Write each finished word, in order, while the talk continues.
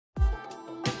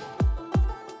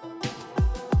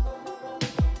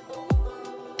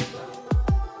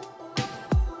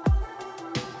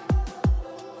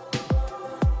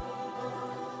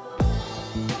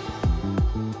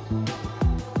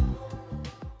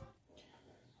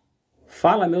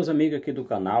Fala, meus amigos aqui do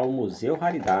canal Museu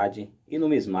Raridade e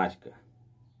Numismática.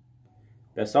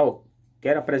 Pessoal,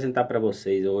 quero apresentar para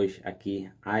vocês hoje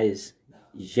aqui as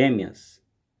gêmeas.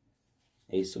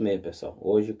 É isso mesmo, pessoal.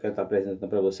 Hoje eu quero estar apresentando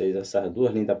para vocês essas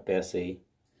duas lindas peças aí.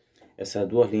 Essas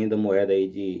duas lindas moedas aí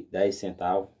de 10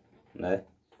 centavos, né?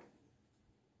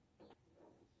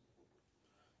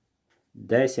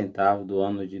 10 centavos do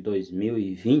ano de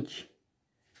 2020.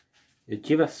 Eu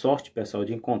tive a sorte, pessoal,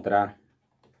 de encontrar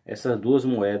essas duas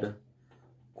moedas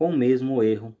com o mesmo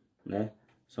erro, né?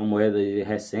 São moedas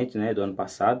recentes, né? Do ano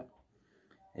passado.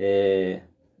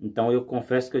 Então eu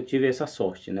confesso que eu tive essa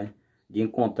sorte, né? De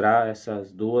encontrar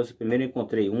essas duas. Primeiro eu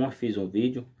encontrei uma, fiz um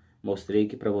vídeo, mostrei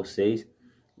aqui para vocês.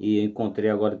 E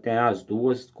encontrei agora tem as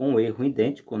duas com erro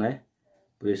idêntico, né?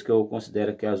 Por isso que eu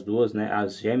considero que as duas, né?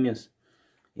 As gêmeas.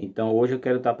 Então hoje eu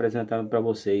quero estar apresentando para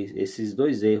vocês esses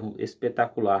dois erros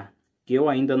espetacular que eu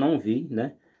ainda não vi,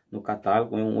 né? No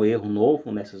catálogo. É um erro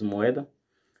novo nessas moedas.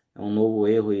 É um novo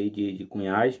erro aí de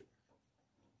cunhagem.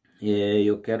 E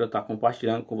eu quero estar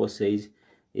compartilhando com vocês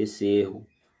esse erro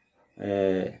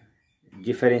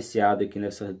diferenciado aqui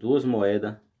nessas duas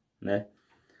moedas, né?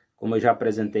 Como eu já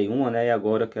apresentei uma, né? E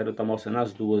agora eu quero estar mostrando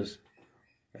as duas.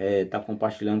 Tá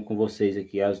compartilhando com vocês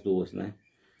aqui as duas, né?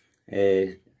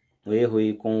 Um erro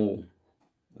aí com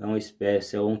uma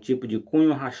espécie, é um tipo de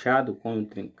cunho rachado, cunho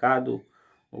trincado,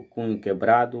 ou cunho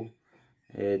quebrado.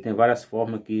 Tem várias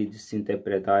formas aqui de se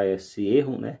interpretar esse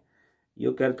erro, né? E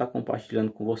eu quero estar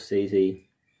compartilhando com vocês aí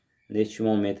neste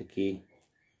momento aqui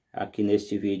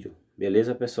neste vídeo,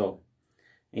 beleza, pessoal?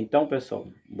 Então, pessoal,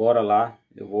 bora lá.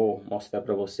 Eu vou mostrar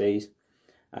para vocês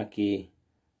aqui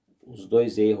os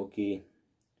dois erros que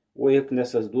o erro que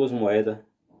nessas duas moedas,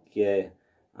 que é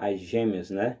as gêmeas,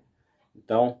 né?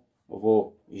 Então eu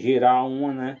vou girar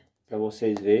uma, né, para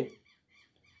vocês verem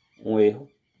um erro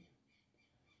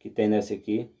que tem nessa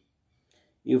aqui,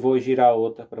 e vou girar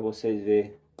outra para vocês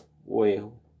verem o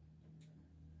erro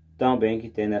também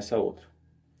que tem nessa outra.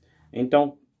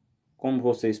 Então, como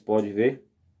vocês podem ver,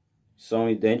 são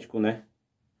idênticos, né?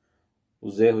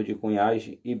 Os erros de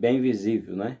cunhagem, e bem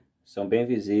visível, né? São bem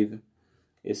visíveis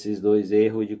esses dois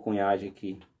erros de cunhagem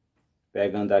aqui.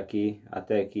 Pegando aqui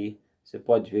até aqui, você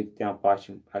pode ver que tem a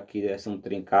parte aqui dessa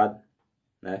trincado,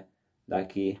 né?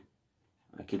 Daqui,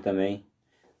 aqui também.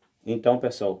 Então,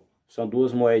 pessoal, são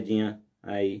duas moedinhas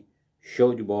aí,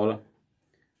 show de bola.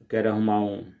 Eu quero arrumar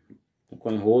um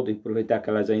coin holder e aproveitar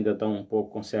que elas ainda estão um pouco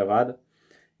conservadas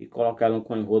e colocar ela no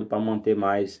coin holder para manter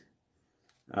mais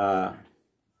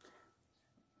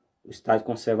o estado de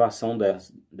conservação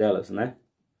delas, né?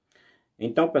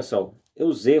 Então, pessoal,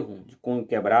 os erros de cunho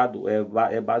quebrado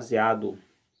é baseado,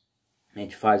 a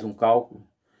gente faz um cálculo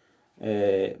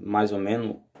mais ou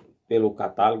menos pelo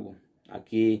catálogo.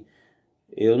 Aqui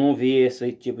eu não vi esse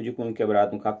tipo de cunho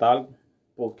quebrado no catálogo,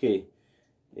 porque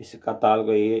esse catálogo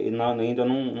aí ainda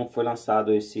não foi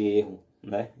lançado esse erro,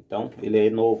 né? Então ele é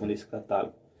novo nesse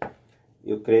catálogo.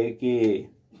 Eu creio que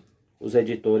os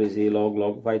editores aí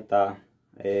logo vai estar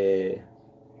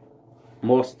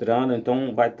mostrando,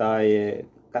 então vai estar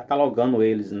catalogando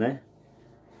eles, né?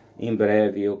 Em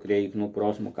breve, eu creio que no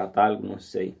próximo catálogo, não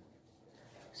sei.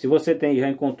 Se você já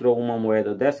encontrou uma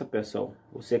moeda dessa, pessoal,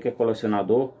 você que é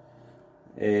colecionador,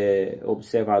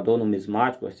 observador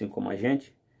numismático, assim como a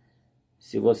gente,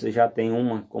 se você já tem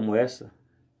uma como essa,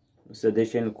 você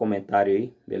deixa aí no comentário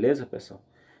aí, beleza, pessoal?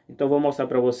 Então vou mostrar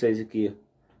para vocês aqui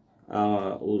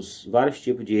os vários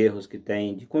tipos de erros que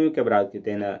tem, de cunho quebrado que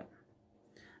tem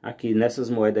aqui nessas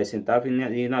moedas 10 centavos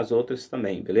e nas outras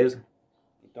também, beleza?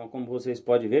 Então, como vocês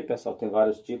podem ver, pessoal, tem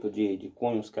vários tipos de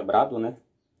cunhos quebrados, né?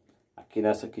 Aqui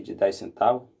nessa aqui de 10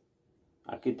 centavos,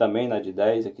 aqui também na de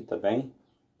 10, aqui também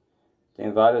tem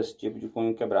vários tipos de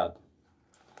cunho quebrado.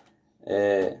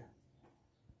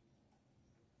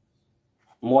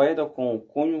 Moeda com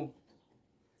cunho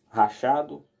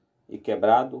rachado e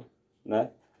quebrado,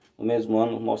 né? No mesmo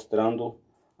ano, mostrando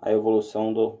a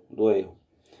evolução do erro.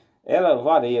 Ela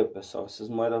varia, pessoal, essas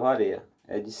moedas variam.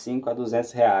 É de 5 a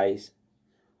 200 reais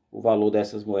o valor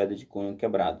dessas moedas de cunho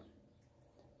quebrado,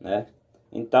 né?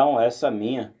 Então essas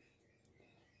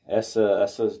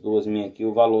duas minhas aqui,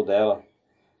 o valor dela,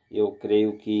 eu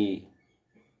creio que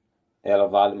ela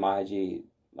vale mais de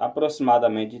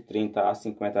aproximadamente de 30 a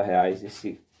 50 reais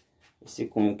esse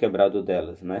cunho quebrado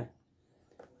delas, né?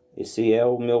 Esse é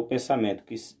o meu pensamento,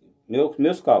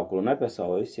 meus cálculos, né,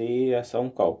 pessoal? Esse aí é só um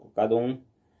cálculo, cada um.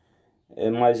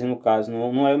 Mas no caso,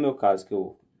 não é o meu caso, que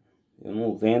eu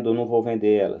não vendo, eu não vou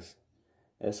vender elas.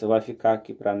 Essa vai ficar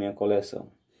aqui para minha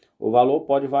coleção. O valor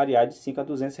pode variar de 5 a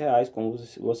 200 reais, como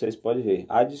vocês podem ver,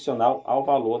 adicional ao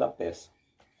valor da peça.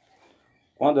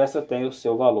 quando essa tem o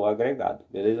seu valor agregado,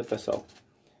 beleza, pessoal?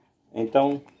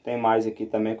 Então, tem mais aqui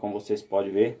também, como vocês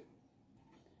podem ver,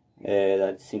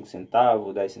 de 5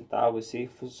 centavos, 10 centavos,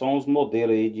 esses são os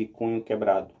modelos aí de cunho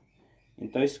quebrado.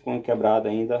 Então, esse cunho quebrado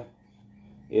ainda,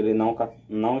 ele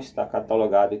não está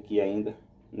catalogado aqui ainda,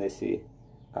 nesse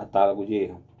catálogo de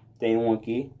erro. Tem um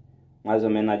aqui, mais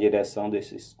ou menos na direção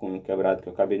desses cunho quebrado que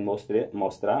eu acabei de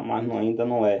mostrar, mas ainda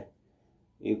não é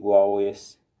igual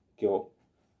esse que eu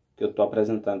tô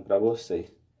apresentando para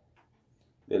vocês.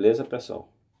 Beleza,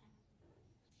 pessoal?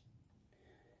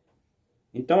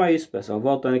 Então é isso, pessoal.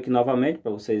 Voltando aqui novamente para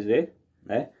vocês verem,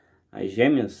 né? As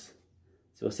gêmeas,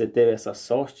 se você teve essa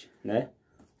sorte, né?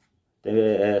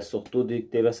 Sortudo e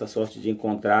teve essa sorte de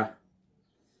encontrar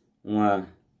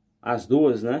as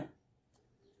duas, né?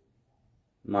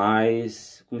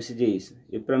 Mas, como se diz,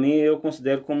 e para mim eu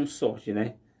considero como sorte,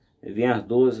 né? Vinha as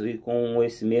duas e com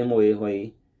esse mesmo erro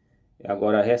aí,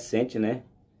 agora recente, né?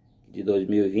 De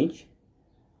 2020,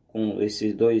 com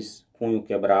esses dois cunhos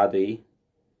quebrados aí,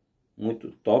 muito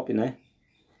top, né?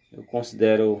 Eu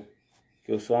considero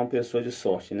que eu sou uma pessoa de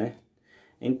sorte, né?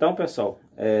 Então, pessoal,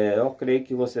 eu creio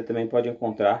que você também pode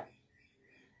encontrar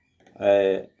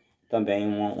também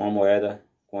uma moeda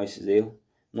com esses erros.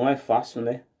 Não é fácil,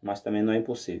 né? Mas também não é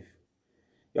impossível.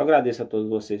 Eu agradeço a todos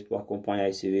vocês por acompanhar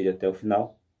esse vídeo até o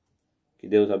final. Que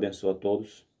Deus abençoe a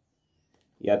todos.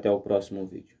 E até o próximo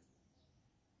vídeo.